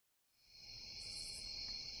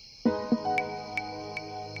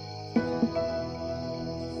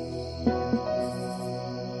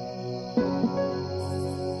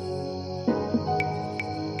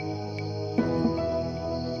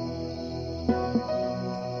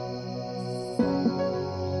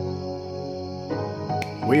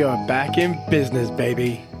We are back in business,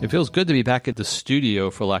 baby. It feels good to be back at the studio,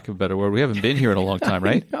 for lack of a better word. We haven't been here in a long time,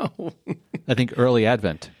 right? No. I think early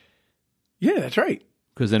Advent. Yeah, that's right.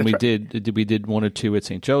 Because then we did one or two at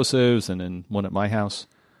St. Joseph's and then one at my house.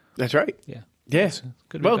 That's right. Yeah. Yeah.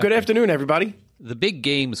 Good afternoon, everybody. The big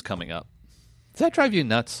game's coming up. Does that drive you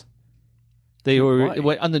nuts? They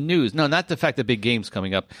were on the news. No, not the fact that big game's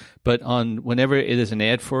coming up, but on whenever it is an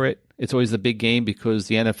ad for it, it's always the big game because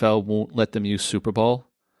the NFL won't let them use Super Bowl.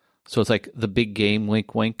 So it's like the big game,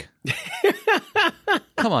 wink, wink.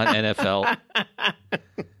 Come on, NFL.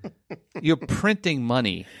 You're printing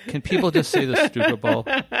money. Can people just say the Super Bowl?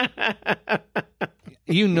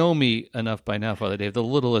 You know me enough by now, Father Dave. The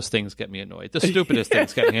littlest things get me annoyed. The stupidest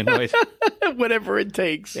things get me annoyed. Whatever it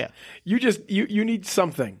takes. Yeah. You need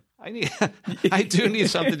something. I do need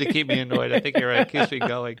something to keep me annoyed. I think you're right. It keeps me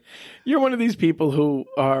going. You're one of these people who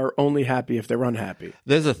are only happy if they're unhappy.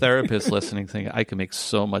 There's a therapist listening thinking, I can make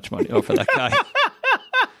so much money for that guy.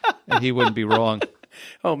 And he wouldn't be wrong.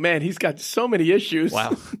 Oh, man, he's got so many issues.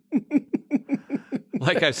 Wow.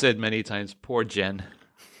 Like I've said many times, poor Jen,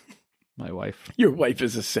 my wife. Your wife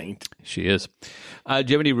is a saint. She is. Do you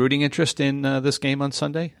have any rooting interest in this game on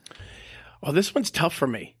Sunday? Well, this one's tough for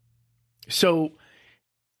me. So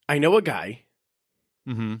I know a guy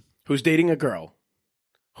who's dating a girl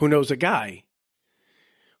who knows a guy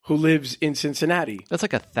who lives in Cincinnati. That's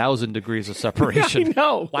like 1,000 degrees of separation. I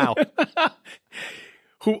know. Wow.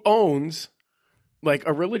 Who owns like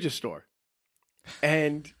a religious store.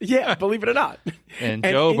 And yeah, believe it or not. And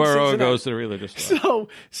Joe Burrow goes to the religious store.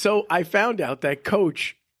 So I found out that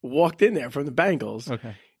Coach walked in there from the Bengals.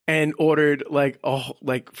 Okay. And ordered like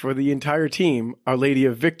for the entire team, Our Lady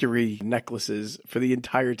of Victory necklaces for the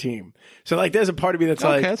entire team. So like, there's a part of me that's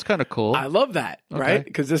like, that's kind of cool. I love that, right?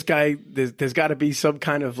 Because this guy, there's got to be some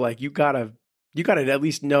kind of like, you gotta at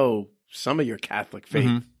least know some of your Catholic faith.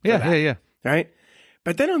 Mm-hmm. Yeah. Right.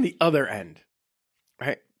 But then on the other end,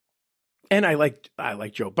 right? And I like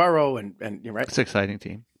Joe Burrow and you're right. It's an exciting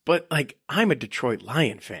team. But like, I'm a Detroit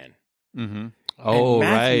Lion fan. Mm-hmm. Oh,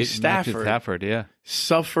 Matthew right. Stafford, yeah.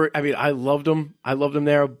 Suffered. I mean, I loved him.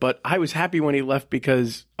 There, but I was happy when he left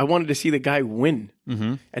because I wanted to see the guy win.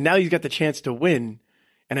 Mm-hmm. And now he's got the chance to win.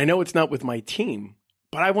 And I know it's not with my team,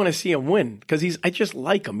 but I want to see him win because I just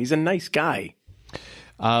like him. He's a nice guy.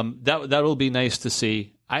 That will be nice to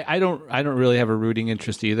see. I don't really have a rooting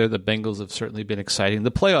interest either. The Bengals have certainly been exciting.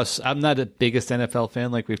 The playoffs, I'm not the biggest NFL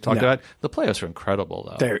fan like we've talked about. The playoffs are incredible,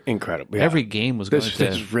 though. They're incredible. Yeah. Every game was going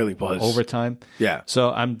to really was overtime. Yeah.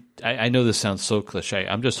 So I know this sounds so cliche.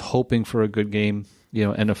 I'm just hoping for a good game,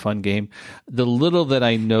 and a fun game. The little that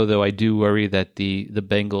I know, though, I do worry that the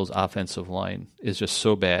Bengals offensive line is just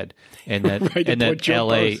so bad, and that right, and that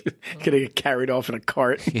LA gonna get carried off in a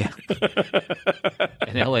cart. Yeah.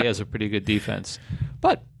 And LA has a pretty good defense,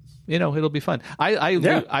 but it'll be fun.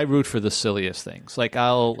 I root for the silliest things. Like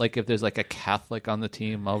if there's like a Catholic on the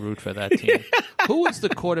team, I'll root for that team. Who was the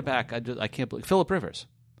quarterback? I can't believe Phillip Rivers.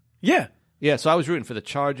 Yeah. Yeah. So I was rooting for the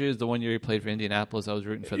Chargers. The one year he played for Indianapolis, I was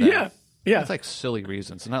rooting for them. Yeah. Yeah. It's like silly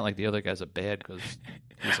reasons. It's not like the other guys are bad because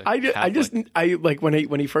I like when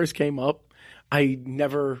he first came up, I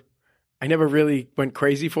never really went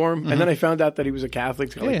crazy for him. And then I found out that he was a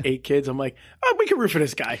Catholic. He's got 8 kids. I'm like, oh, we can root for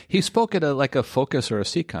this guy. He spoke at a Focus or a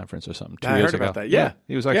Seek conference or something 2 I years heard ago. about that. Yeah.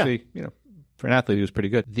 He was actually, for an athlete, he was pretty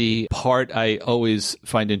good. The part I always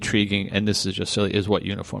find intriguing, and this is just silly, is what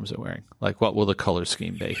uniforms they're wearing. Like, what will the color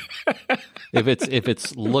scheme be? if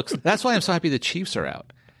it's looks, that's why I'm so happy the Chiefs are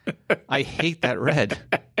out. I hate that red.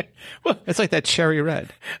 Well, it's like that cherry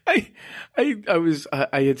red. I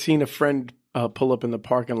had seen a friend pull up in the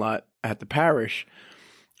parking lot at the parish.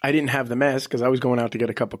 I didn't have the mess because I was going out to get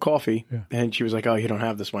a cup of coffee. Yeah. And she was like, oh, you don't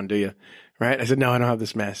have this one, do you? Right? I said, no, I don't have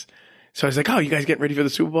this mess. So I was like, oh, you guys getting ready for the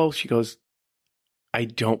Super Bowl? She goes, I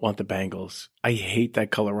don't want the Bengals. I hate that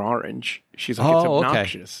color orange. She's like, it's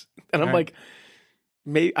obnoxious. Okay. And I'm like,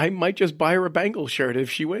 I might just buy her a Bengals shirt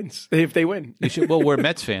if they win. You should, well, we're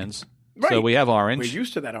Mets fans. Right. So we have orange. We're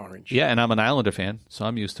used to that orange. Yeah, and I'm an Islander fan, so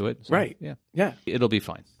I'm used to it. So, right. Yeah. It'll be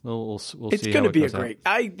fine. We'll see. It's going to be a great.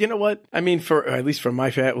 You know what? I mean, at least for my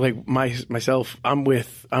family, like myself, I'm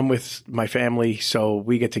with my family, so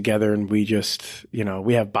we get together and we just,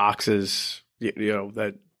 we have boxes,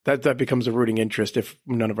 that becomes a rooting interest if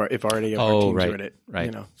any of our teams are in it.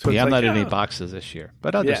 Right. So I'm not in any boxes this year,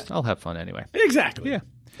 but I'll have fun anyway. Exactly.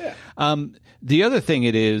 Yeah. The other thing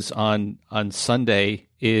it is on Sunday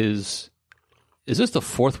is this the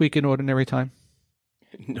 4th week in Ordinary Time?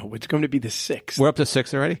 No, it's going to be the 6th. We're up to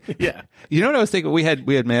 6 already? Yeah. You know what I was thinking? We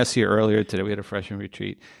had Mass here earlier today. We had a freshman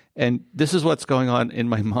retreat. And this is what's going on in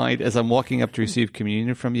my mind as I'm walking up to receive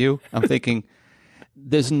communion from you. I'm thinking,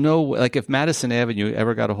 there's no, like if Madison Avenue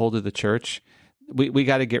ever got a hold of the church, we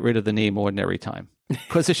got to get rid of the name Ordinary Time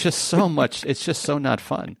because it's just so much. It's just so not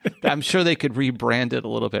fun. I'm sure they could rebrand it a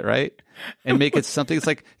little bit, right? And make it something. It's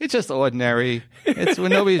like, it's just ordinary. It's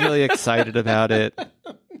when nobody's really excited about it.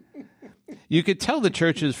 You could tell the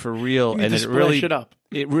church is for real, and it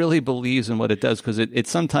really believes in what it does because it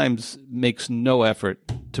sometimes makes no effort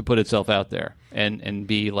to put itself out there and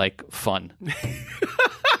be like fun.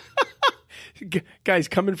 Guys,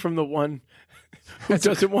 coming from the one who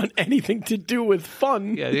doesn't want anything to do with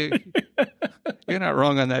fun. Yeah, you're not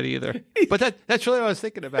wrong on that either. But that's really what I was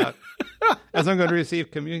thinking about as I'm going to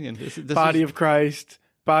receive communion. This Body of Christ.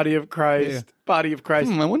 Body of Christ, yeah. Body of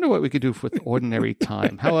Christ. I wonder what we could do with Ordinary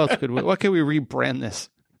Time. How else what can we rebrand this?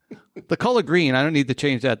 The color green, I don't need to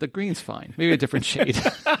change that. The green's fine. Maybe a different shade.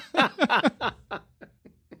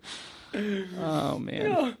 Oh,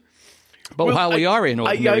 man. Yeah. But while we are in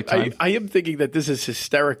Ordinary Time. I am thinking that this is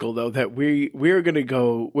hysterical, though, that we're going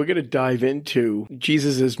to dive into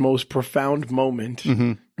Jesus' most profound moment,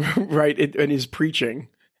 right, in his preaching.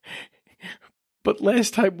 But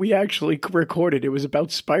last time we actually recorded, it was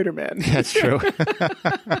about Spider-Man. That's true.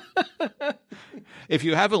 If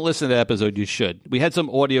you haven't listened to the episode, you should. We had some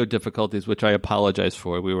audio difficulties, which I apologize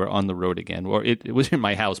for. We were on the road again. Or it was in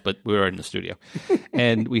my house, but we were in the studio.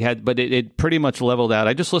 And it pretty much leveled out.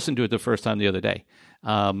 I just listened to it the first time the other day.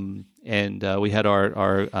 And we had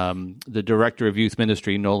our the director of youth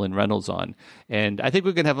ministry, Nolan Reynolds, on. And I think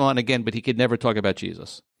we're going to have him on again, but he could never talk about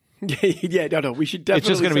Jesus. Yeah, no, we should definitely. It's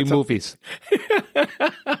just going to be movies.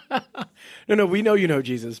 No, we know you know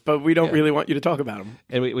Jesus, but we don't really want you to talk about him.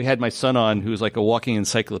 And we had my son on, who's like a walking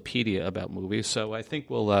encyclopedia about movies. So I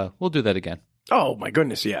think we'll do that again. Oh my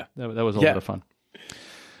goodness, yeah, that was a lot of fun.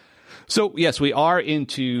 So yes, we are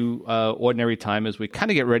into Ordinary Time as we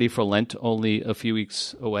kind of get ready for Lent, only a few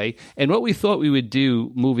weeks away. And what we thought we would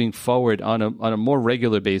do moving forward on a more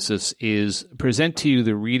regular basis is present to you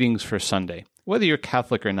the readings for Sunday, whether you're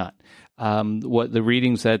Catholic or not. What the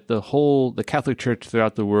readings that the Catholic Church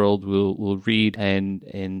throughout the world will read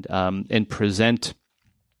and present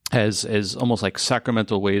as almost like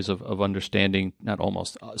sacramental ways of understanding, not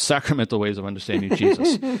almost, sacramental ways of understanding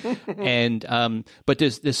Jesus. And but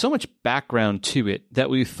there's so much background to it that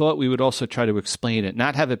we thought we would also try to explain it,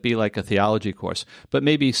 not have it be like a theology course, but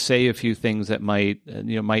maybe say a few things that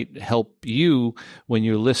might help you when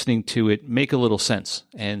you're listening to it make a little sense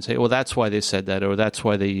and say, well, that's why they said that, or that's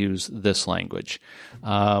why they use this language.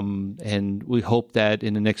 And we hope that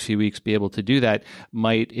in the next few weeks be able to do that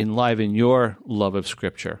might enliven your love of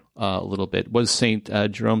Scripture a little bit. Was St.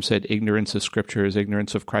 Jerome said, ignorance of Scripture is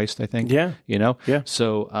ignorance of Christ, I think. Yeah. Yeah.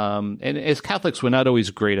 So, and as Catholics, we're not always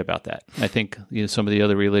great about that. I think some of the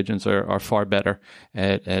other religions are far better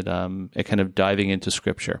at kind of diving into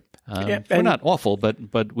Scripture. We're not awful,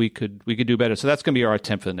 but we could do better. So that's going to be our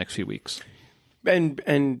attempt for the next few weeks.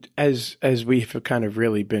 And as we've kind of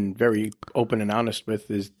really been very open and honest with,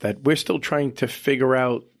 is that we're still trying to figure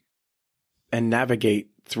out and navigate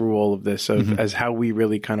through all of this as how we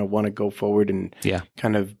really kind of want to go forward and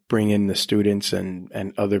kind of bring in the students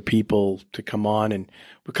and other people to come on. And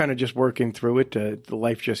we're kind of just working through it. The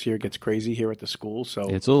life just here gets crazy here at the school. So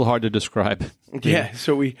it's a little hard to describe. Yeah.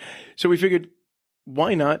 So we figured,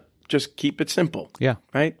 why not just keep it simple? Yeah.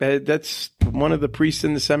 Right. That's one of the priests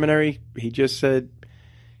in the seminary. He just said,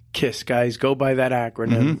 KISS, guys, go by that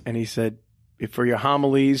acronym. And he said, for your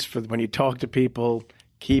homilies, for when you talk to people,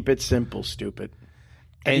 keep it simple, stupid.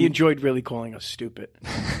 And he enjoyed really calling us stupid.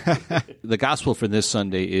 The gospel for this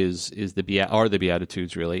Sunday is the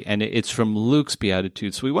Beatitudes, really, and it's from Luke's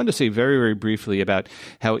Beatitudes. So we want to say very, very briefly about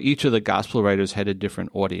how each of the gospel writers had a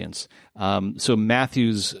different audience. So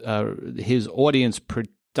Matthew's his audience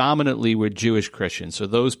predominantly were Jewish Christians. So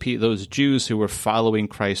those Jews who were following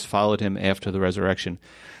Christ followed him after the resurrection.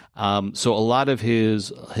 So a lot of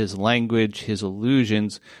his language, his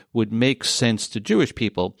allusions would make sense to Jewish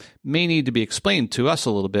people, may need to be explained to us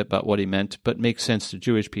a little bit about what he meant, but make sense to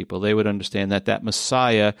Jewish people. They would understand that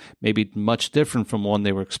Messiah, maybe much different from one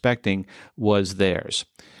they were expecting, was theirs.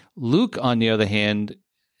 Luke, on the other hand,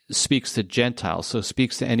 speaks to Gentiles, so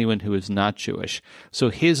speaks to anyone who is not Jewish. So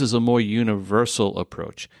his is a more universal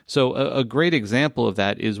approach. So a great example of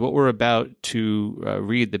that is what we're about to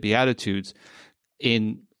read, the Beatitudes.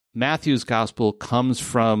 In Matthew's gospel comes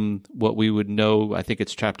from what we would know, I think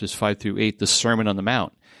it's chapters 5 through 8, the Sermon on the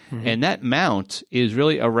Mount. And that mount is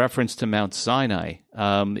really a reference to Mount Sinai.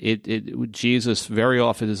 Jesus very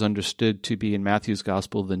often is understood to be in Matthew's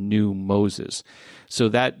gospel the new Moses. So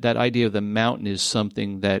that idea of the mountain is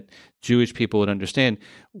something that Jewish people would understand,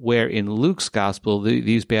 where in Luke's gospel,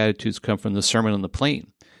 these Beatitudes come from the Sermon on the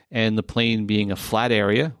Plain. and the plain being a flat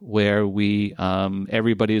area where we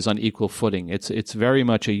everybody is on equal footing. It's very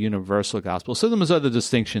much a universal gospel. So there's other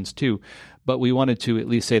distinctions too, but we wanted to at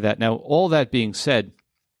least say that. Now, all that being said,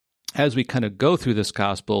 as we kind of go through this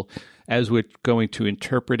gospel, as we're going to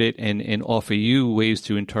interpret it and offer you ways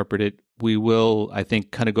to interpret it, we will, I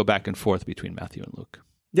think, kind of go back and forth between Matthew and Luke.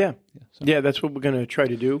 Yeah. Yeah, that's what we're going to try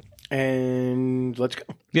to do. And let's go.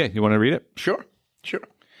 Yeah, you want to read it? Sure.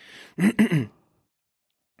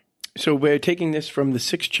 So we're taking this from the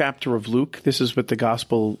 6th chapter of Luke. This is what the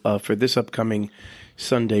gospel for this upcoming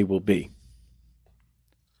Sunday will be.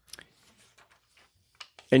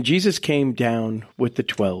 And Jesus came down with the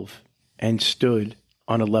 12 and stood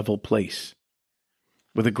on a level place,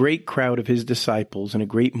 with a great crowd of his disciples and a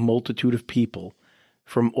great multitude of people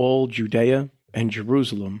from all Judea and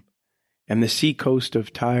Jerusalem and the sea coast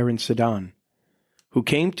of Tyre and Sidon, who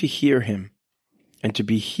came to hear him and to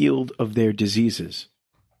be healed of their diseases.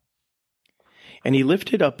 And he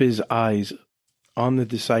lifted up his eyes on the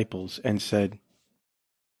disciples and said,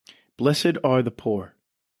 Blessed are the poor.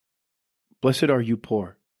 Blessed are you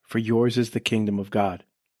poor, for yours is the kingdom of God.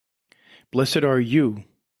 Blessed are you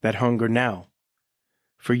that hunger now,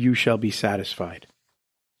 for you shall be satisfied.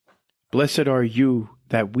 Blessed are you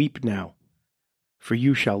that weep now, for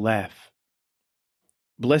you shall laugh.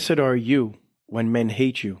 Blessed are you when men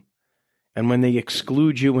hate you, and when they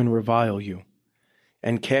exclude you and revile you,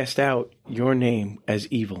 and cast out your name as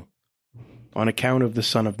evil, on account of the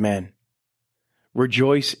Son of Man.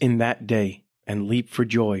 Rejoice in that day, and leap for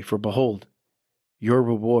joy, for behold, your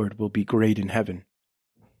reward will be great in heaven.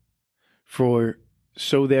 For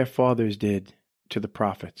so their fathers did to the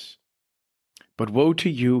prophets. But woe to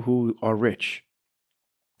you who are rich,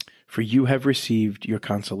 for you have received your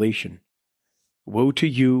consolation. Woe to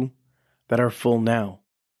you that are full now,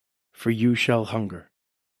 for you shall hunger.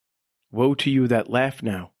 Woe to you that laugh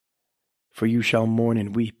now, for you shall mourn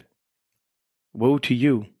and weep. Woe to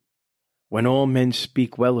you when all men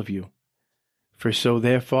speak well of you, for so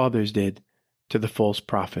their fathers did to the false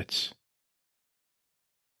prophets.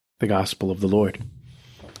 The Gospel of the Lord.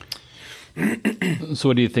 So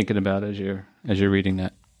what are you thinking about as you're reading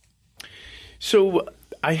that? So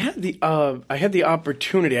I had the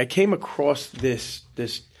opportunity. I came across this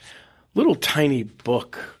little tiny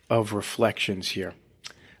book of reflections here,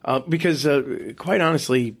 because quite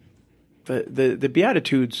honestly, the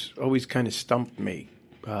Beatitudes always kind of stumped me,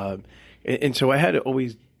 and so I'm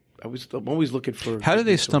always looking for. How do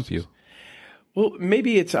they stump you? Well,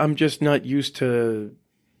 maybe I'm just not used to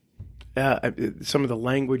some of the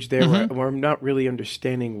language there, where I'm not really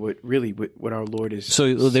understanding what our Lord is.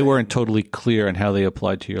 So they saying. Weren't totally clear on how they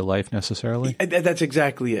applied to your life necessarily. That's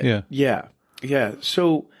exactly it. Yeah.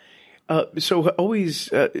 So always,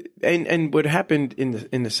 and what happened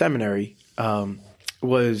in the seminary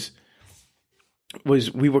was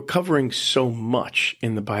we were covering so much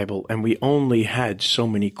in the Bible, and we only had so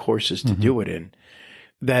many courses to do it in,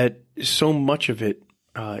 that so much of it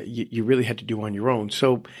you really had to do on your own.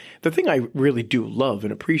 So the thing I really do love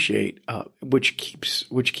and appreciate, which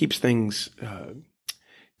keeps things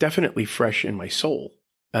definitely fresh in my soul,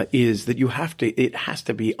 is that it has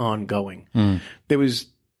to be ongoing.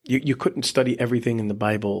 You couldn't study everything in the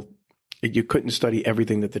Bible. You couldn't study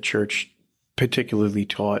everything that the church particularly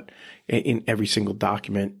taught in every single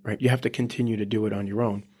document, right? You have to continue to do it on your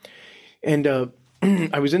own. And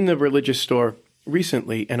I was in the religious store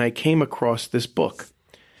recently, and I came across this book,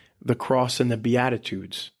 The Cross and the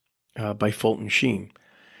Beatitudes, by Fulton Sheen.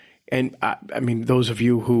 And I mean, those of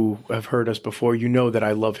you who have heard us before, you know that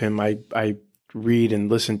I love him. I read and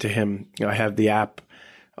listen to him. I have the app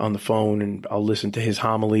on the phone, and I'll listen to his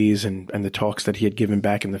homilies and the talks that he had given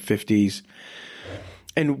back in the 50s.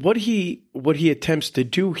 And what he attempts to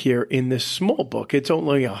do here in this small book, it's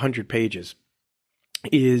only 100 pages,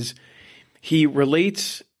 is he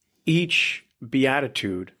relates each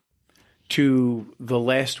beatitude to the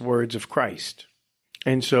last words of Christ.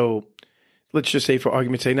 And so let's just say, for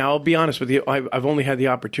argument's sake, now I'll be honest with you, I've only had the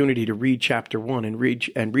opportunity to read chapter 1, and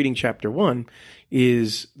reading chapter 1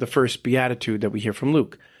 is the first beatitude that we hear from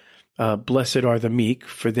Luke. Blessed are the meek,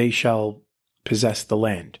 for they shall possess the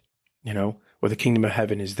land, or the kingdom of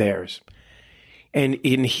heaven is theirs. And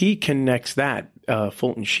he connects that,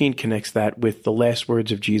 Fulton Sheen connects that with the last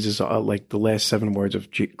words of Jesus, like the last 7 words of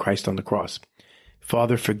Christ on the cross.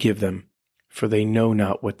 Father, forgive them, for they know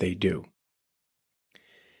not what they do.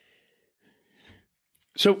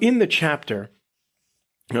 So in the chapter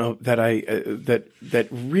that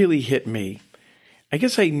really hit me, I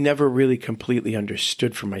guess I never really completely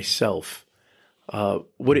understood for myself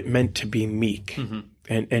what it meant to be meek,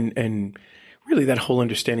 and really that whole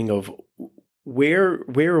understanding of where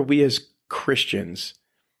are we as Christians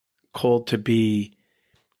called to be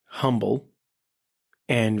humble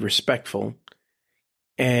and respectful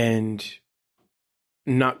and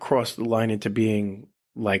not cross the line into being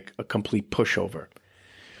like a complete pushover?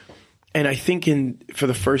 And I think for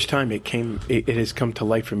the first time it has come to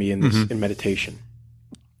light for me in this in meditation.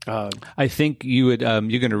 I think you would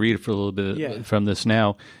you're going to read for a little bit from this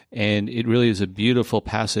now, and it really is a beautiful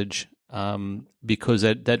passage because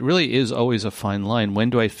that really is always a fine line. When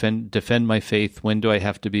do I defend my faith? When do I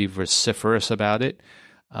have to be vociferous about it?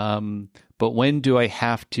 But when do I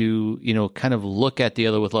have to, kind of look at the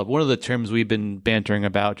other with love? One of the terms we've been bantering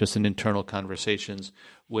about just in internal conversations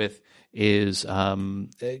with is,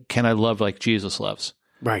 can I love like Jesus loves?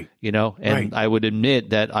 Right. And right. I would admit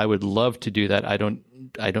that I would love to do that. I don't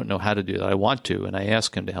know how to do that. I want to, and I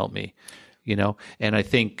ask him to help me, and I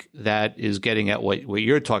think that is getting at what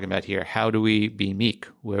you're talking about here. How do we be meek,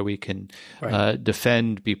 where we can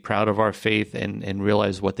defend, be proud of our faith, and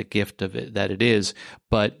realize what the gift of it that it is,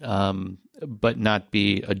 but not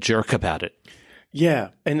be a jerk about it. Yeah.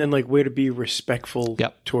 And then like where to be respectful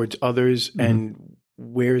towards others, and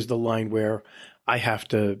where's the line where I have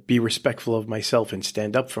to be respectful of myself and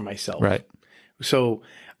stand up for myself. Right. So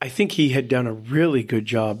I think he had done a really good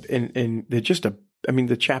job, and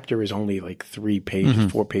the chapter is only like 3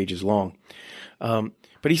 pages, 4 pages long.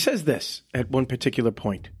 But he says this at one particular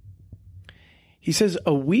point. He says,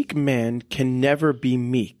 a weak man can never be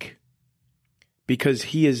meek because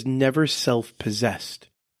he is never self-possessed.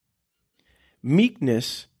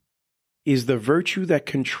 Meekness is the virtue that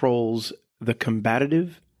controls the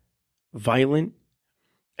combative, violent,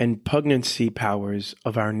 and pugnancy powers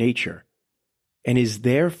of our nature, and is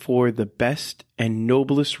therefore the best and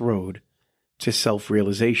noblest road to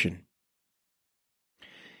self-realization.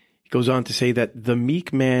 He goes on to say that the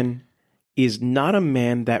meek man is not a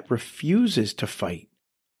man that refuses to fight,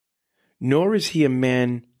 nor is he a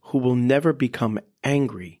man who will never become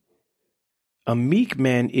angry. A meek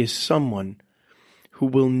man is someone who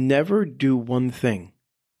will never do one thing.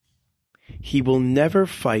 He will never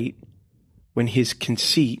fight when his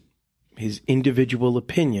conceit, his individual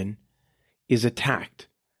opinion, is attacked,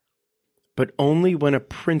 but only when a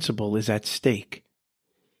principle is at stake.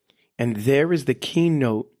 And there is the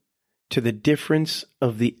keynote to the difference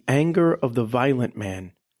of the anger of the violent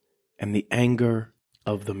man and the anger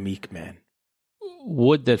of the meek man.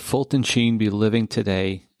 Would that Fulton Sheen be living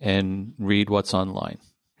today and read what's online?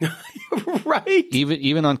 Right.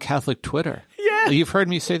 Even on Catholic Twitter. Yeah. You've heard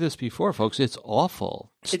me say this before, folks. It's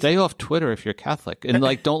awful. Stay off Twitter if you're Catholic. And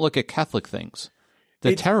don't look at Catholic things.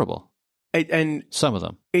 They're terrible. And some of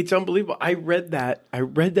them. It's unbelievable. I read that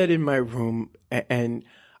in my room, and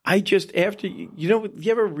I just, after, you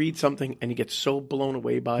ever read something and you get so blown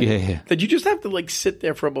away by it that you just have to like sit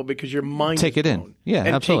there for a moment because your mind take it in. Yeah,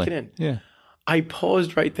 and absolutely. Take it in. Yeah. I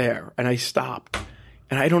paused right there and I stopped,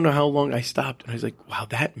 and I don't know how long I stopped, and I was like, wow,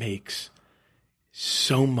 that makes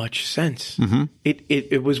so much sense. Mm-hmm.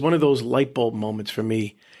 It was one of those light bulb moments for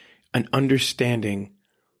me, an understanding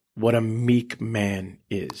what a meek man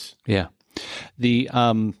is. Yeah.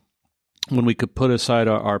 When we could put aside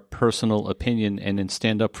our personal opinion and then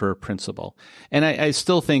stand up for a principle. And I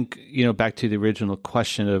still think, back to the original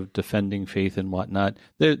question of defending faith and whatnot,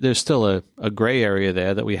 there's still a gray area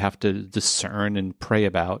there that we have to discern and pray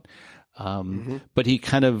about. But he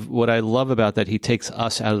what I love about that, he takes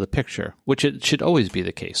us out of the picture, which it should always be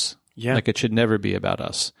the case. Yeah. Like it should never be about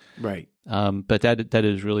us. Right. But that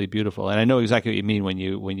is really beautiful. And I know exactly what you mean when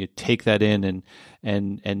you take that in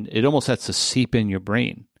and it almost has to seep in your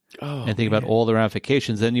brain. And think about all the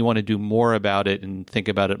ramifications. Then you want to do more about it and think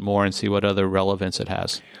about it more and see what other relevance it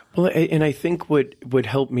has. Well, and I think what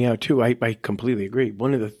helped me out too, I completely agree.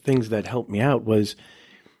 One of the things that helped me out was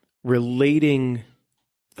relating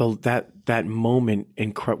that moment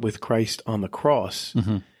with Christ on the cross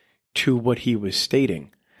to what he was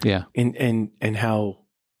stating. Yeah. And how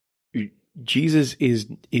Jesus is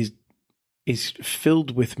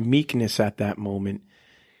filled with meekness at that moment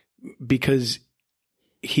because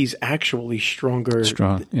he's actually stronger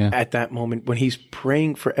at that moment when he's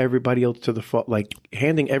praying for everybody else to the Father, like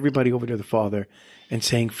handing everybody over to the Father and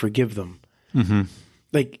saying, forgive them. Mm-hmm.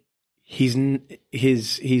 Like he's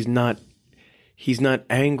not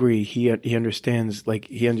angry. He understands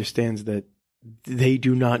that they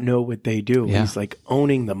do not know what they do. Yeah. He's like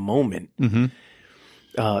owning the moment. Mm-hmm.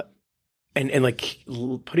 And like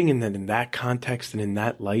putting in that context and in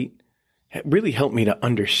that light really helped me to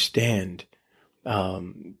understand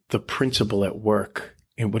the principle at work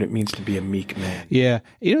and what it means to be a meek man. Yeah.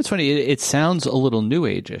 It's funny. It sounds a little New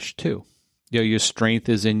Age-ish too. your strength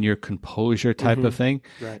is in your composure type of thing.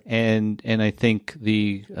 Right. And I think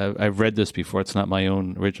I've read this before. It's not my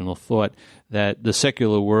own original thought, that the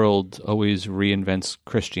secular world always reinvents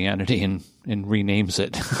Christianity and renames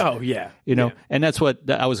it. Oh yeah. And that's what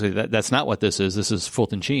I was. That's not what this is. This is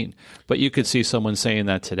Fulton Sheen. But you could see someone saying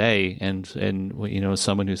that today, and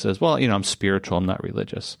someone who says, "Well, I'm spiritual. I'm not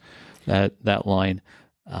religious." That line.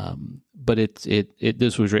 But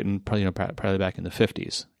this was written probably back in the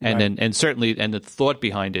 50s, and Right. and certainly the thought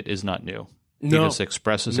behind it is not new. He just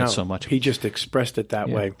expresses it so much. He just expressed it that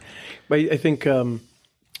way. But I think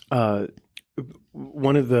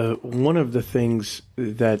one of the things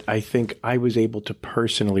that I think I was able to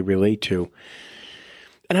personally relate to,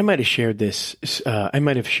 and I might have shared this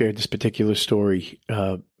particular story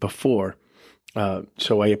before,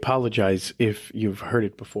 so I apologize if you've heard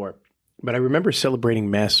it before. But I remember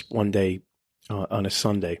celebrating Mass one day on a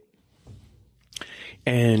Sunday,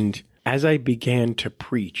 and as I began to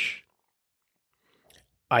preach,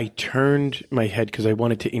 I turned my head because I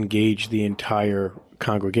wanted to engage the entire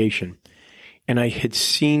congregation. And I had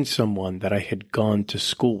seen someone that I had gone to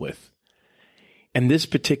school with. And this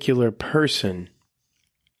particular person,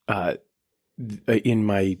 in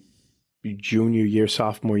my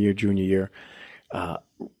sophomore year, junior year,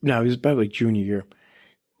 no, it was about like junior year,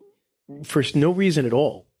 for no reason at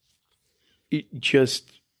all, it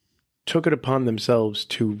just took it upon themselves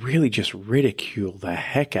to really just ridicule the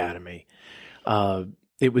heck out of me.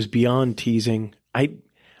 It was beyond teasing. I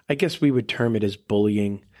guess we would term it as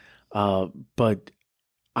bullying. But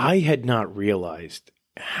I had not realized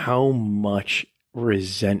how much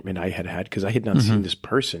resentment I had because I had not seen this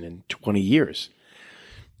person in 20 years,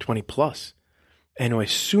 20 plus. And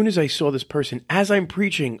as soon as I saw this person, as I'm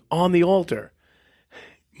preaching on the altar,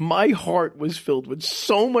 my heart was filled with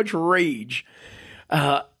so much rage.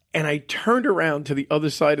 And I turned around to the other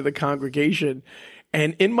side of the congregation,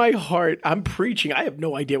 and in my heart, I'm preaching. I have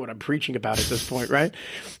no idea what I'm preaching about at this point, right?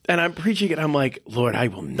 And I'm preaching, and I'm like, Lord, I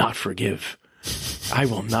will not forgive. I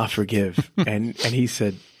will not forgive. And he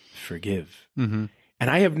said, forgive. Mm-hmm. And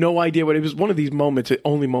I have no idea what it was. One of these moments, the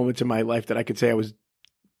only moments in my life that I could say I was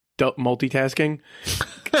multitasking.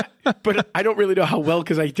 But I don't really know how well,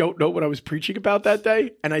 because I don't know what I was preaching about that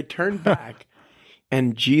day. And I turned back,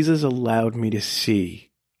 and Jesus allowed me to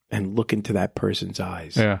see and look into that person's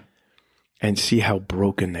eyes. Yeah. And see how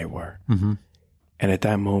broken they were. Mm-hmm. And at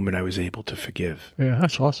that moment, I was able to forgive. Yeah,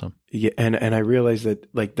 that's awesome. Yeah, and I realized that,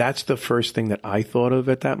 like, that's the first thing that I thought of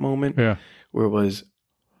at that moment. Yeah. Where it was,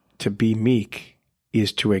 to be meek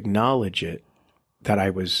is to acknowledge it, that I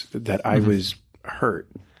was hurt,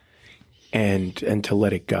 and to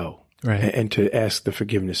let it go. Right. And to ask the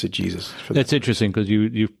forgiveness of Jesus. For That's interesting, because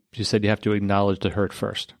you said you have to acknowledge the hurt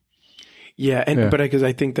first. Yeah, but because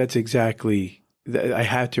I think that's exactly... I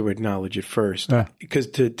had to acknowledge it first, because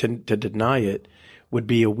to deny it would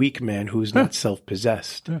be a weak man who's not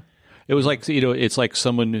self-possessed. Yeah. It was like, it's like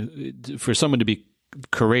for someone to be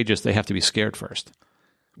courageous, they have to be scared first.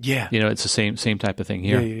 Yeah. It's the same type of thing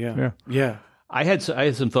here. Yeah. I had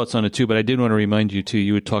some thoughts on it too, but I did want to remind you too.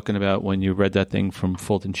 You were talking about when you read that thing from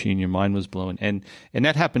Fulton Sheen, your mind was blown, and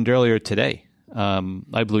that happened earlier today.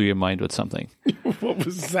 I blew your mind with something. What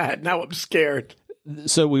was that? Now I'm scared.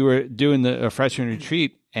 So we were doing a freshman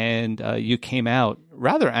retreat, and you came out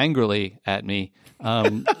rather angrily at me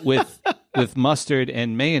with mustard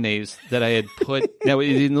and mayonnaise that I had put. Now,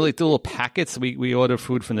 in like the little packets, we order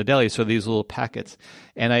food from the deli, so these little packets,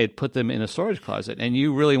 and I had put them in a storage closet. And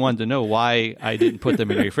you really wanted to know why I didn't put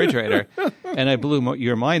them in the refrigerator, and I blew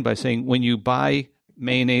your mind by saying, when you buy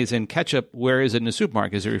mayonnaise and ketchup, where is it in the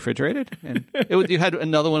supermarket? Is it refrigerated? And you had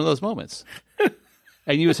another one of those moments.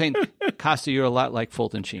 And you were saying, Costa, you're a lot like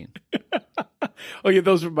Fulton Sheen. Oh, yeah,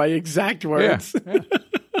 those were my exact words. Yeah.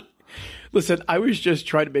 Listen, I was just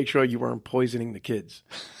trying to make sure you weren't poisoning the kids.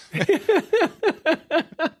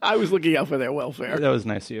 I was looking out for their welfare. That was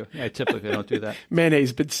nice of you. I typically don't do that.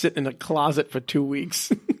 Mayonnaise been sitting in a closet for 2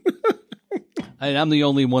 weeks. And I'm the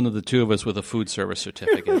only one of the two of us with a food service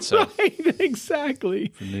certificate. So. Right, exactly.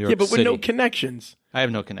 From New York but with City. no connections. I have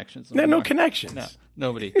no connections. No connections. No,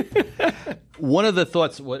 nobody. One of the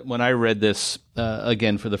thoughts when I read this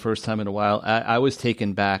again for the first time in a while, I was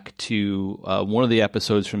taken back to one of the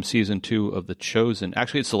episodes from season 2 of The Chosen.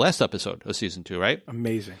 Actually, it's the last episode of season 2, right?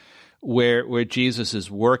 Amazing. Where Jesus is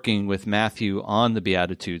working with Matthew on the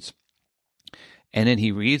Beatitudes. And then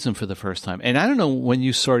he reads them for the first time. And I don't know when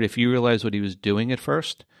you saw it, if you realized what he was doing at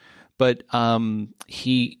first, but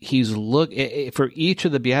he's for each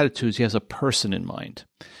of the Beatitudes, he has a person in mind.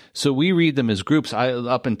 So we read them as groups.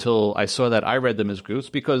 Up until I saw that, I read them as groups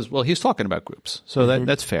because, well, he's talking about groups. So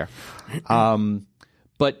that's fair.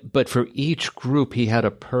 But for each group, he had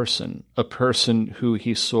a person who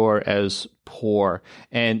he saw as poor.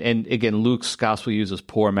 And again, Luke's gospel uses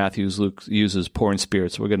poor, Luke uses poor in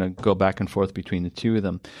spirit. So we're going to go back and forth between the two of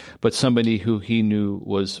them. But somebody who he knew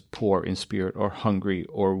was poor in spirit or hungry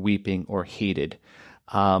or weeping or hated.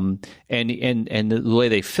 And the way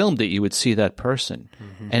they filmed it, you would see that person,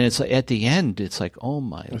 and it's like at the end, it's like, oh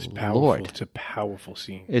my Lord, it's a powerful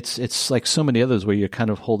scene. It's like so many others where you're kind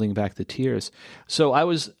of holding back the tears. So I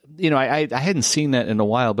was, I hadn't seen that in a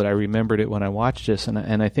while, but I remembered it when I watched this,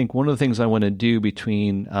 and I think one of the things I want to do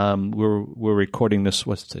between we're recording this,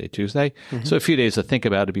 what's today, Tuesday, so a few days to think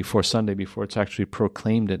about it before Sunday, before it's actually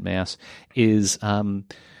proclaimed at Mass, is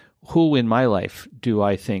who in my life do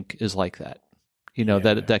I think is like that?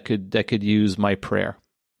 That could use my prayer,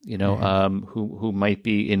 who might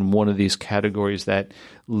be in one of these categories that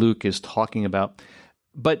Luke is talking about.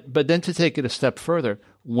 But then to take it a step further,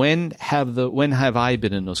 when have I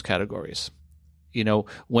been in those categories?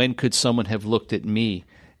 When could someone have looked at me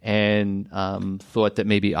and thought that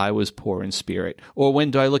maybe I was poor in spirit? Or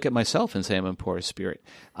when do I look at myself and say I'm poor in spirit?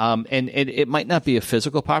 And it might not be a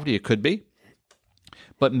physical poverty, it could be,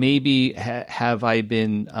 but maybe have I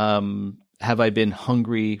been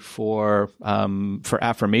hungry for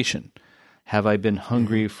affirmation? Have I been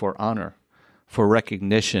hungry for honor, for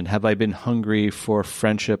recognition? Have I been hungry for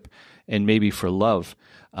friendship and maybe for love?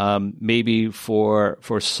 Maybe for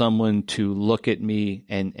someone to look at me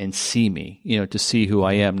and see me, to see who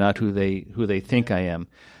I am, not who they think I am.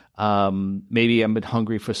 Maybe I've been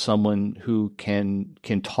hungry for someone who can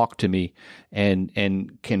talk to me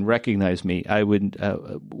and can recognize me. I've been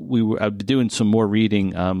doing some more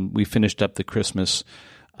reading. We finished up the Christmas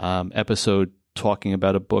episode talking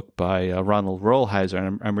about a book by Ronald Rolheiser,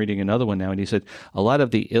 and I'm reading another one now. And he said a lot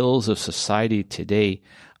of the ills of society today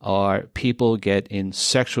are people get in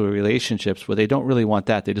sexual relationships where they don't really want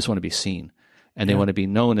that; they just want to be seen. And they want to be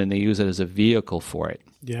known, and they use it as a vehicle for it.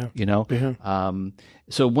 Yeah, Yeah.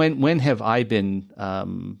 So when have I been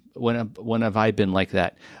when have I been like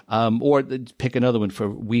that? Or pick another one for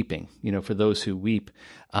weeping. For those who weep.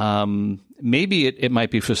 Maybe it might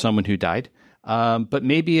be for someone who died, but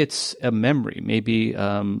maybe it's a memory. Maybe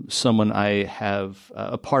someone I have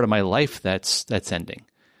a part of my life that's ending.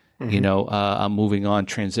 I'm moving on,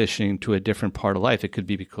 transitioning to a different part of life. It could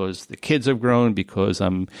be because the kids have grown, because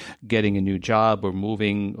I'm getting a new job or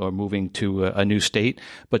moving to a new state,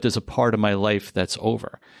 but there's a part of my life that's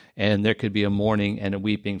over. And there could be a mourning and a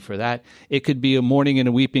weeping for that. It could be a mourning and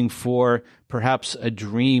a weeping for perhaps a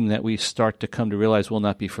dream that we start to come to realize will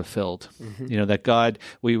not be fulfilled. That God,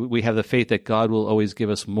 we have the faith that God will always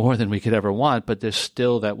give us more than we could ever want, but there's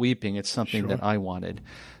still that weeping. It's something that I wanted.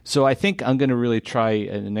 So I think I'm going to really try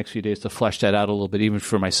in the next few days to flesh that out a little bit, even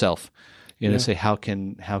for myself. Say how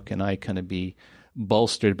can I kind of be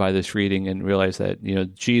bolstered by this reading and realize that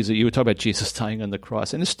Jesus. You were talking about Jesus dying on the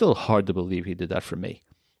cross, and it's still hard to believe he did that for me.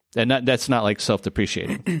 And that's not like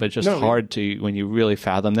self-depreciating, but just hard to when you really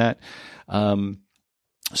fathom that.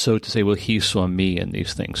 So to say, well, he saw me in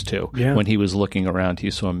these things too. Yeah. When he was looking around,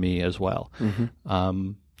 he saw me as well.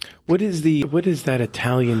 What is that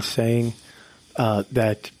Italian saying?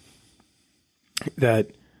 That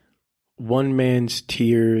one man's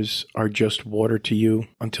tears are just water to you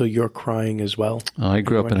until you're crying as well. Oh, I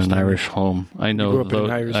grew up in an Irish home. I know.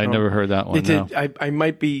 I never heard that one. No. I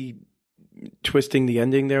might be twisting the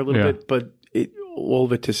ending there a little bit, but all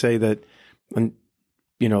of it to say that, to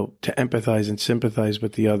empathize and sympathize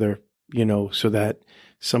with the other, so that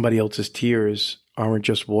somebody else's tears aren't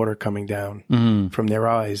just water coming down from their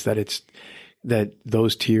eyes, that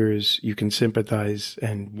those tears you can sympathize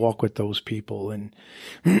and walk with those people and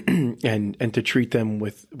to treat them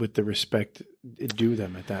with the respect due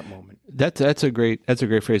them at that moment. That's a great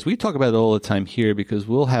phrase. We talk about it all the time here because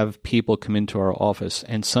we'll have people come into our office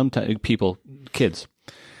and sometimes kids,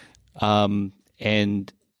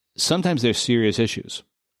 and sometimes they're serious issues.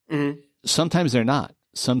 Sometimes they're not.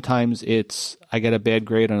 Sometimes it's I got a bad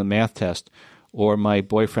grade on a math test, or my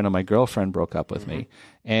boyfriend or my girlfriend broke up with me,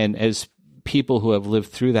 and as people who have lived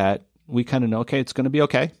through that, we kind of know, okay, it's going to be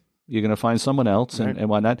okay. You're going to find someone else and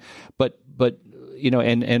whatnot. But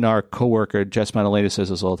and our coworker, Jess Manoleta, says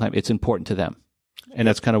this all the time. It's important to them. And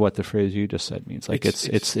that's kind of what the phrase you just said means. Like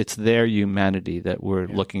it's their humanity that we're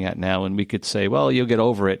looking at now. And we could say, well, you'll get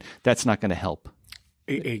over it. That's not going to help.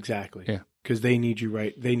 Exactly. Yeah. Because they need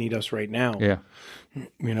you they need us right now. Yeah.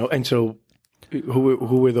 And so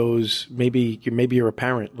who are those? Maybe you're a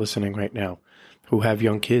parent listening right now who have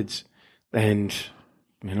young kids. And,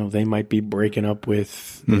 they might be breaking up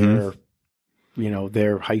with their,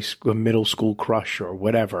 their high school, middle school crush or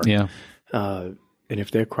whatever. Yeah. And if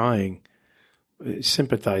they're crying,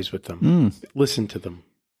 sympathize with them, listen to them.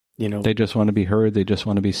 They just want to be heard. They just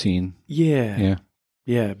want to be seen. Yeah.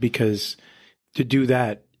 Yeah. Because to do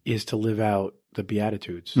that is to live out the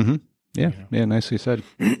Beatitudes. Mm-hmm. Yeah. Yeah. Nicely said.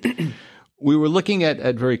 We were looking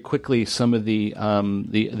at very quickly some of the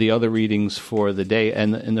other readings for the day,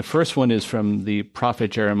 and the first one is from the prophet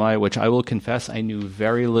Jeremiah, which I will confess I knew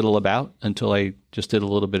very little about until I just did a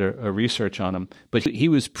little bit of research on him. But he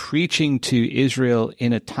was preaching to Israel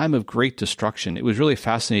in a time of great destruction. It was really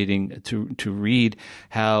fascinating to read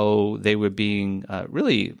how they were being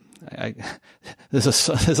really. There's a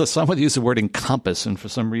song where they use the word encompass, and for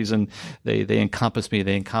some reason they encompass me,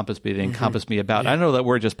 they encompass me, they encompass me about. I don't know, that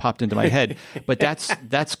word just popped into my head, but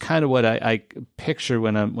that's kind of what I picture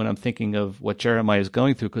when I'm thinking of what Jeremiah is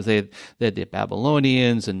going through, because they had the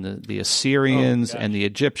Babylonians and the Assyrians and the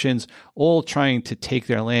Egyptians all trying to take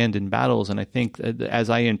their land in battles. And I think, as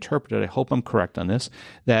I interpret it, I hope I'm correct on this,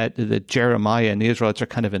 that Jeremiah and the Israelites are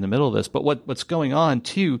kind of in the middle of this. But what's going on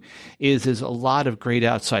too is a lot of great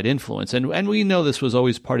outside influence. And we know this was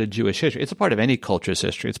always part of Jewish history. It's a part of any culture's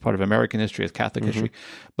history. It's part of American history, it's Catholic history.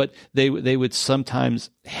 But they would sometimes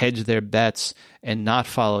hedge their bets and not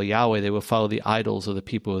follow Yahweh. They would follow the idols of the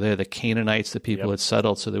people who were there, the Canaanites, the people who had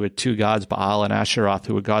settled. So there were two gods, Baal and Asheroth,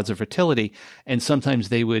 who were gods of fertility. And sometimes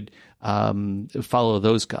they would follow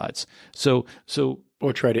those gods.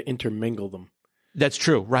 Or try to intermingle them. That's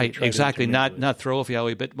true, right? Exactly. Not throw off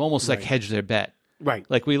Yahweh, but almost like hedge their bet. Right.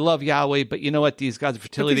 Like, we love Yahweh, but you know what? These gods of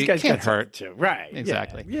fertility can't hurt. Too. Right.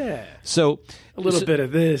 Exactly. Yeah. So a little bit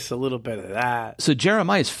of this, a little bit of that. So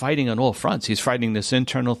Jeremiah is fighting on all fronts. He's fighting this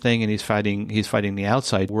internal thing, and he's fighting the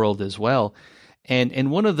outside world as well.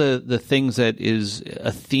 And one of the things that is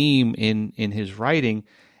a theme in his writing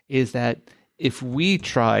is that if we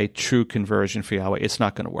try true conversion for Yahweh, it's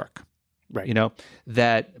not going to work. Right.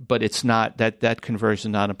 But it's not that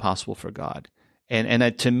conversion is not impossible for God. And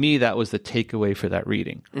that, to me, that was the takeaway for that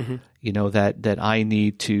reading. That I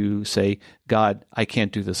need to say, God, I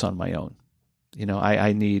can't do this on my own.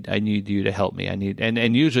 I need you to help me.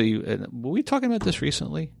 And usually, were we talking about this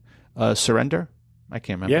recently? Surrender? I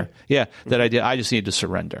can't remember. Yeah. That I did. I just need to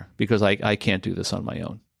surrender because I can't do this on my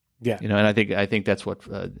own. Yeah. And I think that's what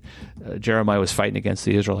Jeremiah was fighting against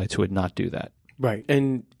the Israelites who would not do that. Right.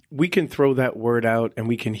 And we can throw that word out and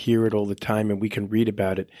we can hear it all the time and we can read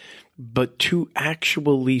about it. But to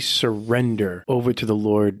actually surrender over to the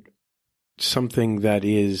Lord something that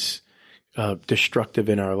is destructive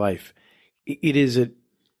in our life, it is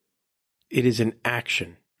an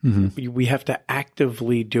action. Mm-hmm. We have to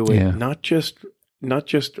actively do it, not just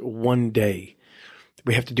one day.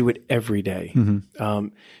 We have to do it every day. Mm-hmm.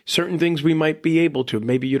 Certain things we might be able to.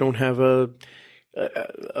 Maybe you don't have a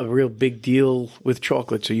real big deal with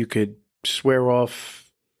chocolate, so you could swear off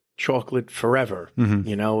chocolate forever,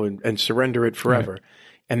 and surrender it forever. Right.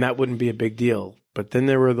 And that wouldn't be a big deal. But then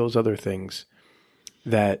there were those other things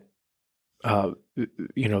that,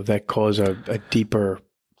 that cause a deeper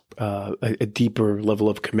level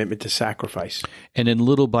of commitment to sacrifice. And then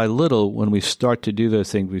little by little, when we start to do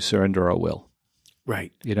those things, we surrender our will.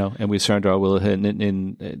 Right. And we surrender our will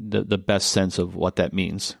in the best sense of what that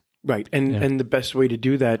means. Right. And the best way to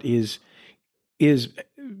do that is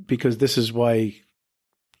because this is why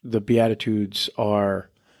the Beatitudes are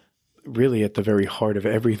really at the very heart of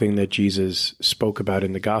everything that Jesus spoke about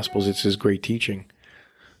in the Gospels. It's his great teaching.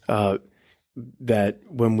 That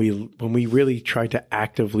when we really try to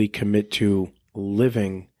actively commit to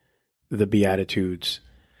living the Beatitudes,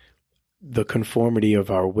 the conformity of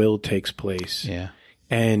our will takes place. Yeah.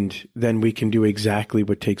 And then we can do exactly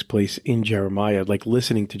what takes place in Jeremiah, like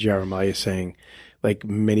listening to Jeremiah saying, like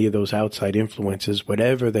many of those outside influences,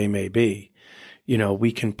 whatever they may be,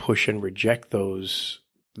 we can push and reject those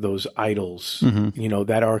idols,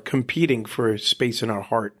 that are competing for space in our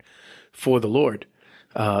heart for the Lord.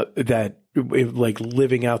 That like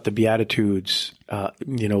living out the Beatitudes,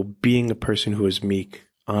 being a person who is meek,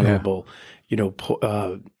 honorable,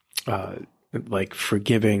 like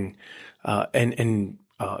forgiving, and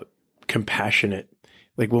compassionate.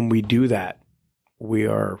 Like when we do that, we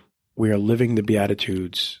are living the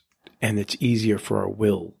Beatitudes, and it's easier for our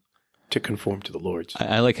will to conform to the Lord's.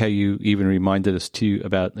 I like how you even reminded us too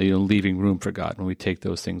about leaving room for God when we take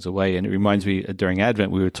those things away. And it reminds me, during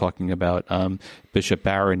Advent we were talking about Bishop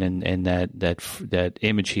Barron and that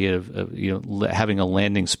image he had of having a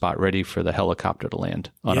landing spot ready for the helicopter to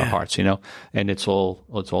land on our hearts. And it's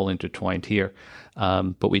all intertwined here,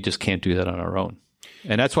 but we just can't do that on our own.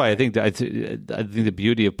 And that's why I think the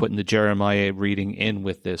beauty of putting the Jeremiah reading in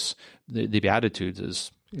with this, the Beatitudes,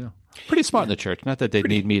 is pretty smart in the church. Not that they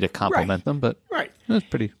need me to compliment them, but that's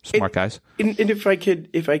pretty smart guys. And if I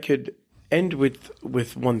could end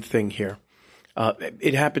with one thing here.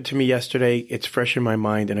 It happened to me yesterday. It's fresh in my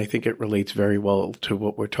mind, and I think it relates very well to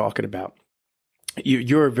what we're talking about.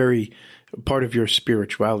 You're a very part of your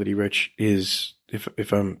spirituality, Rich, is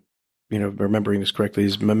if I'm remembering this correctly,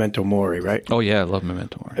 is memento mori, right? Oh yeah, I love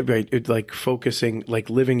memento mori. Right, it's like focusing, like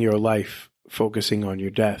living your life, focusing on your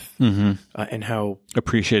death, and how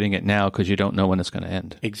appreciating it now because you don't know when it's going to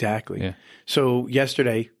end. Exactly. Yeah. So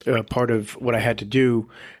yesterday, part of what I had to do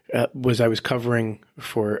was I was covering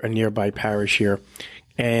for a nearby parish here,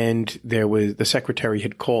 and the secretary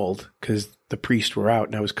had called because the priests were out,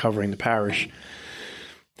 and I was covering the parish,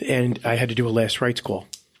 and I had to do a last rites call.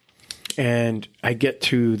 And I get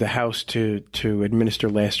to the house to administer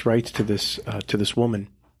last rites to this woman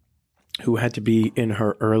who had to be in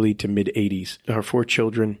her early to mid 80s. Her 4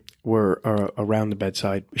 children were around the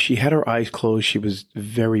bedside. She had her eyes closed. She was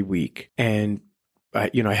very weak, and I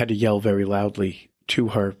had to yell very loudly to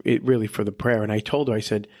her, really for the prayer. And I told her, I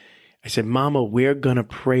said, "Mama, we're gonna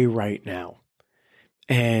pray right now."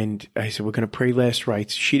 And I said, "We're gonna pray last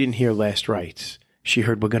rites." She didn't hear last rites. She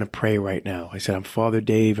heard, "We're gonna pray right now." I said, "I'm Father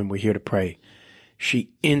Dave, and we're here to pray."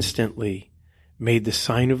 She instantly made the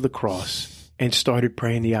sign of the cross and started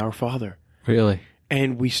praying the Our Father. Really?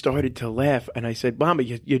 And we started to laugh. And I said, "Mama,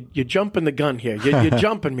 you're jumping the gun here. You're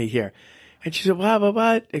jumping me here." And she said,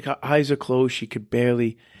 "What? Her eyes are closed. She could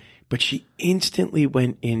barely. But she instantly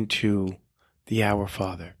went into the Our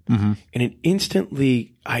Father. Mm-hmm. And it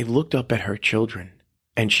instantly, I looked up at her children,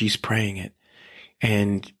 and she's praying it.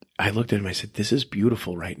 And I looked at him. I said, "This is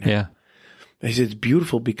beautiful right now." Yeah. I said, "It's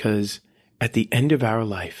beautiful because at the end of our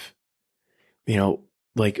life,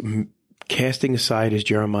 casting aside, as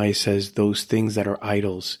Jeremiah says, those things that are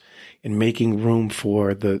idols, and making room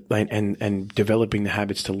for and developing the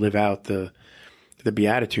habits to live out the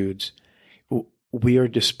Beatitudes, we are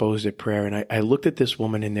disposed at prayer." And I looked at this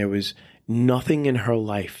woman, and there was nothing in her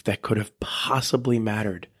life that could have possibly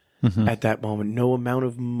mattered at that moment. No amount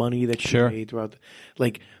of money that she made throughout,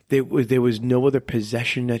 there was no other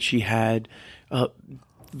possession that she had.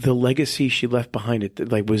 The legacy she left behind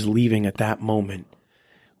was leaving at that moment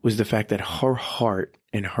was the fact that her heart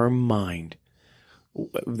and her mind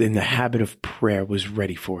in the habit of prayer was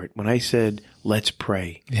ready for it. When I said, "Let's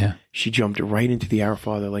pray," she jumped right into the Our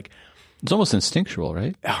Father. It's almost instinctual,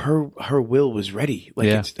 right? Her will was ready.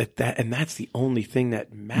 It's that, and that's the only thing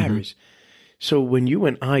that matters. So when you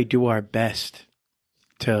and I do our best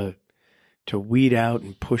to weed out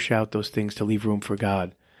and push out those things, to leave room for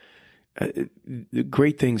God,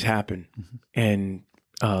 great things happen. And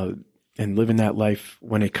living that life,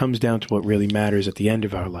 when it comes down to what really matters at the end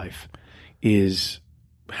of our life, is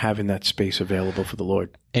having that space available for the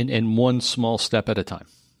Lord. And one small step at a time.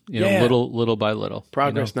 Little by little.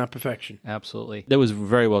 Progress, not perfection. Absolutely. That was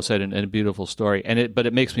very well said and a beautiful story. But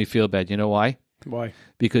it makes me feel bad. You know why? Why?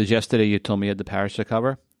 Because yesterday you told me you had the parish to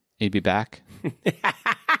cover. You'd be back.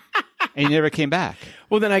 And you never came back.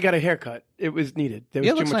 Well, then I got a haircut. It was needed. There was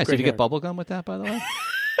it looks nice. Did you get bubble gum with that, by the way?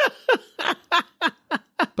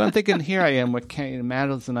 But I'm thinking, here I am.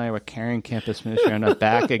 Madeline and I were carrying campus ministry. I'm not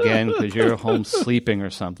back again because you're home sleeping or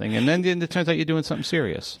something. And then it turns out you're doing something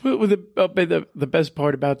serious. Well, the best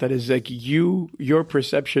part about that is your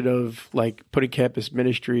perception of putting campus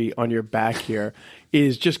ministry on your back here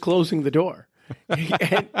is just closing the door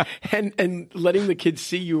and letting the kids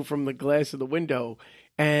see you from the glass of the window.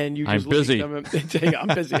 And you just I'm busy. I'm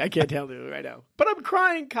busy. I can't tell you right now. But I'm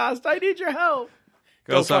crying, Costa. I need your help.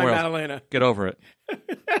 Go find somewhere Madalena. Get over it.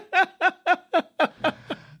 All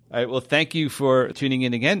right. Well, thank you for tuning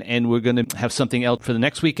in again. And we're going to have something else for the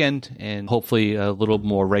next weekend, and hopefully a little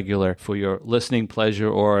more regular for your listening pleasure,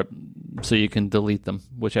 or so you can delete them,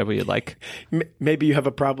 whichever you like. Maybe you have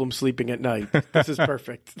a problem sleeping at night. This is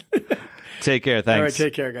perfect. Take care. Thanks. All right.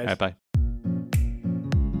 Take care, guys. All right, bye.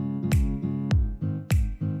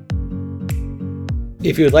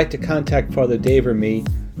 If you would like to contact Father Dave or me,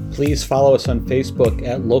 please follow us on Facebook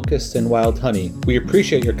at Locusts and Wild Honey. We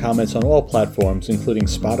appreciate your comments on all platforms, including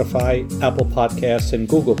Spotify, Apple Podcasts, and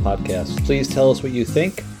Google Podcasts. Please tell us what you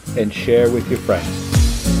think and share with your friends.